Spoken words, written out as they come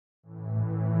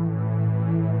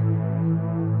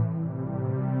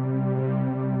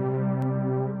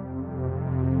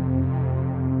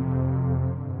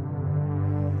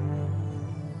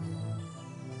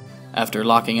After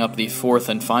locking up the fourth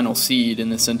and final seed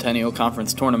in the Centennial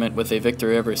Conference tournament with a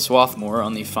victory over Swarthmore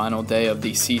on the final day of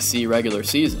the CC regular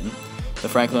season, the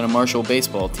Franklin and Marshall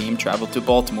baseball team traveled to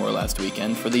Baltimore last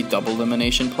weekend for the double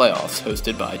elimination playoffs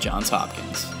hosted by Johns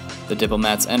Hopkins. The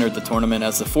Diplomats entered the tournament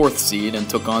as the fourth seed and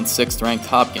took on 6th-ranked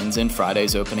Hopkins in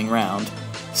Friday's opening round,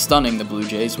 stunning the Blue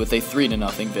Jays with a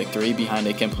 3-0 victory behind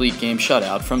a complete game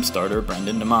shutout from starter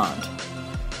Brendan DeMond.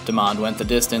 DeMond went the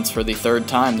distance for the third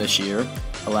time this year,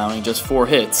 allowing just 4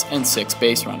 hits and 6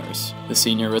 base runners. The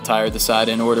senior retired the side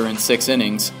in order in 6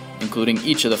 innings, including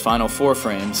each of the final 4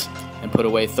 frames, and put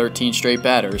away 13 straight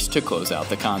batters to close out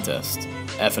the contest.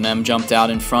 F&M jumped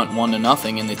out in front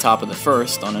 1-0 in the top of the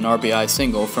first on an RBI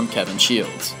single from Kevin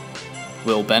Shields.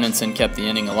 Will Benenson kept the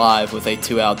inning alive with a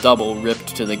 2-out double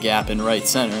ripped to the gap in right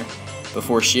center,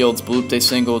 before Shields blooped a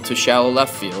single to shallow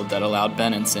left field that allowed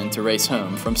Benenson to race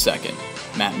home from second.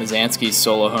 Matt Mazanski's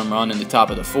solo home run in the top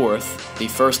of the fourth, the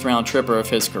first-round tripper of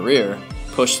his career,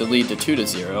 pushed the lead to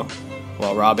 2-0,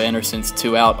 while Rob Anderson's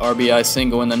 2-out RBI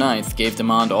single in the ninth gave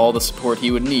DeMond all the support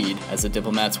he would need as the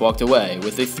Diplomats walked away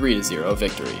with a 3-0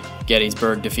 victory.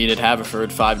 Gettysburg defeated Haverford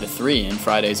 5-3 in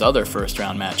Friday's other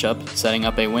first-round matchup, setting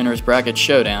up a winner's bracket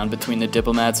showdown between the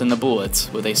Diplomats and the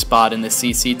Bullets with a spot in the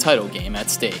CC title game at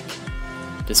stake.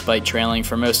 Despite trailing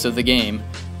for most of the game,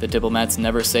 the Diplomats'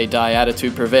 never-say-die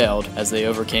attitude prevailed as they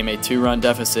overcame a 2-run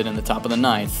deficit in the top of the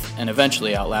ninth and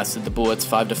eventually outlasted the Bullets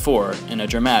 5-4 in a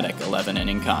dramatic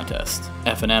 11-inning contest.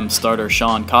 F&M starter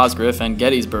Sean Cosgriff and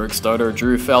Gettysburg starter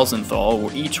Drew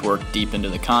Felsenthal each worked deep into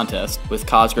the contest, with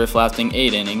Cosgriff lasting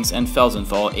 8 innings and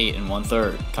Felsenthal 8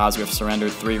 1/3. Cosgriff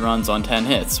surrendered 3 runs on 10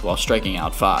 hits while striking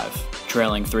out 5.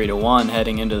 Trailing 3-1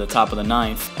 heading into the top of the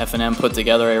ninth, F&M put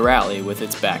together a rally with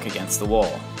its back against the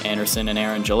wall. Anderson and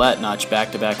Aaron Gillette notched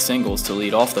back-to-back singles to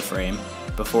lead off the frame,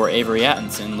 before Avery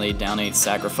Atkinson laid down a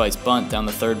sacrifice bunt down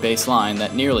the third base line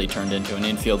that nearly turned into an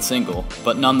infield single,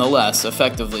 but nonetheless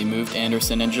effectively moved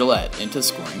Anderson and Gillette into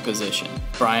scoring position.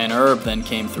 Brian Erb then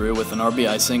came through with an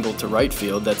RBI single to right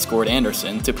field that scored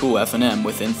Anderson to pull F&M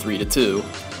within 3-2,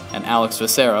 and Alex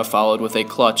Becerra followed with a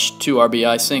clutch 2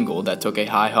 RBI single that took a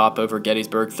high hop over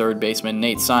Gettysburg third baseman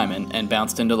Nate Simon and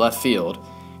bounced into left field,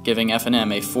 giving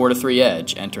F&M a 4-3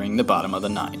 edge entering the bottom of the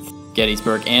ninth.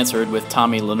 Gettysburg answered with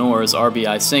Tommy Lenore's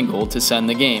RBI single to send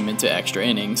the game into extra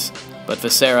innings, but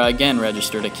Becerra again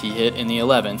registered a key hit in the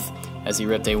 11th as he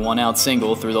ripped a 1-out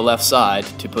single through the left side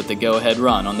to put the go-ahead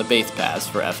run on the base pass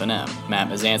for F&M. Matt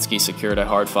Mazanski secured a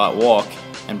hard-fought walk,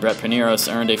 and Brett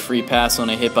Pineros earned a free pass on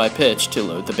a hit-by-pitch to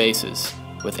load the bases.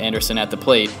 With Anderson at the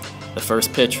plate, the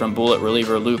first pitch from Bullet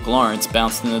reliever Luke Lawrence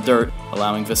bounced in the dirt,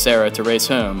 allowing Becerra to race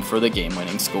home for the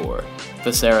game-winning score.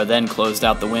 Becerra then closed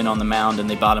out the win on the mound in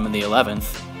the bottom of the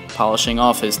 11th, polishing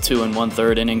off his 2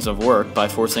 1/3 innings of work by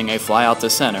forcing a flyout to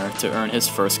center to earn his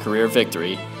first career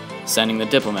victory, sending the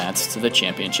Diplomats to the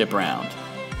championship round.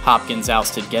 Hopkins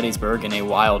ousted Gettysburg in a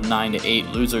wild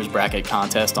 9-8 losers bracket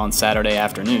contest on Saturday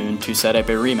afternoon to set up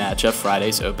a rematch of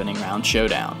Friday's opening round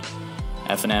showdown.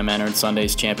 F&M entered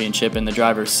Sunday's championship in the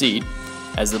driver's seat,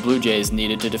 as the Blue Jays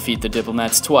needed to defeat the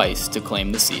Diplomats twice to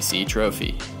claim the CC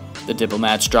trophy. The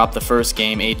Diplomats dropped the first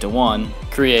game 8-1,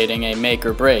 creating a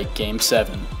make-or-break Game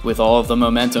 7. With all of the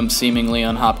momentum seemingly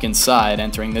on Hopkins' side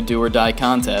entering the do-or-die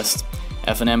contest,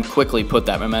 F&M quickly put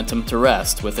that momentum to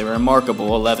rest with a remarkable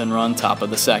 11-run top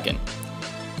of the second.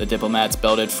 The Diplomats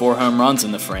belted 4 home runs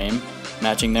in the frame,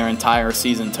 matching their entire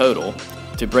season total,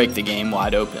 to break the game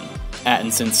wide open.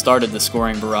 Atkinson started the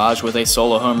scoring barrage with a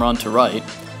solo home run to right,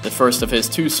 the first of his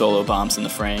 2 solo bombs in the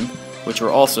frame, which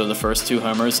were also the first 2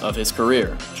 homers of his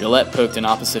career. Gillette poked an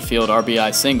opposite field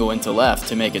RBI single into left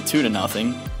to make it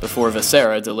 2-0, before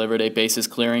Becerra delivered a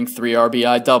bases-clearing 3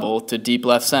 RBI double to deep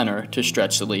left center to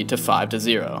stretch the lead to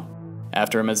 5-0.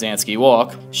 After a Mazanski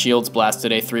walk, Shields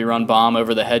blasted a 3-run bomb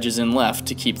over the hedges in left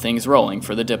to keep things rolling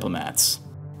for the Diplomats.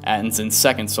 Atkinson's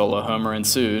second solo homer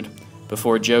ensued,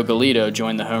 before Joe Galito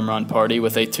joined the home run party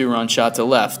with a 2-run shot to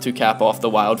left to cap off the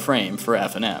wild frame for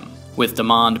F&M. With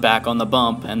DeMond back on the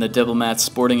bump and the Diplomats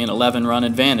sporting an 11-run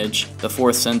advantage, the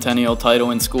 4th Centennial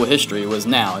title in school history was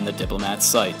now in the Diplomats'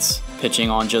 sights. Pitching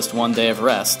on just 1 day of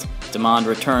rest, DeMond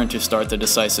returned to start the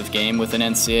decisive game with an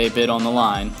NCAA bid on the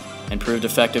line and proved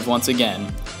effective once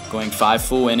again, going 5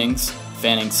 full innings,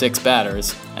 fanning 6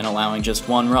 batters, and allowing just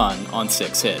 1 run on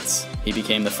 6 hits. He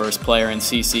became the first player in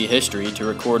CC history to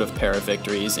record a pair of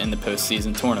victories in the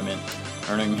postseason tournament,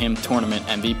 earning him tournament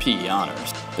MVP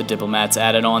honors. The Diplomats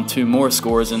added on 2 more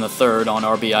scores in the third on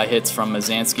RBI hits from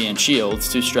Mazanski and Shields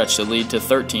to stretch the lead to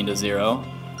 13-0,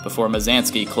 before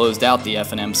Mazanski closed out the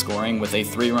F&M scoring with a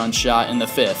 3-run shot in the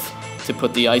 5th to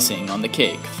put the icing on the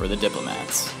cake for the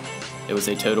Diplomats. It was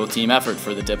a total team effort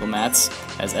for the Diplomats,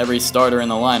 as every starter in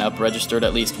the lineup registered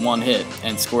at least one hit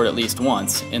and scored at least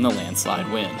once in the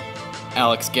landslide win.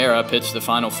 Alex Guerra pitched the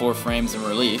final 4 frames in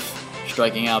relief,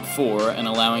 striking out 4 and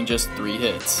allowing just 3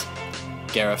 hits.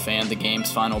 Guerra fanned the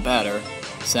game's final batter,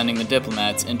 sending the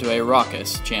Diplomats into a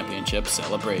raucous championship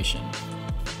celebration.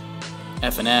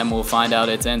 F&M will find out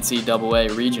its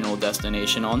NCAA regional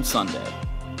destination on Sunday.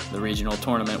 The regional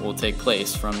tournament will take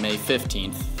place from May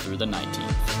 15th through the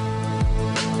 19th.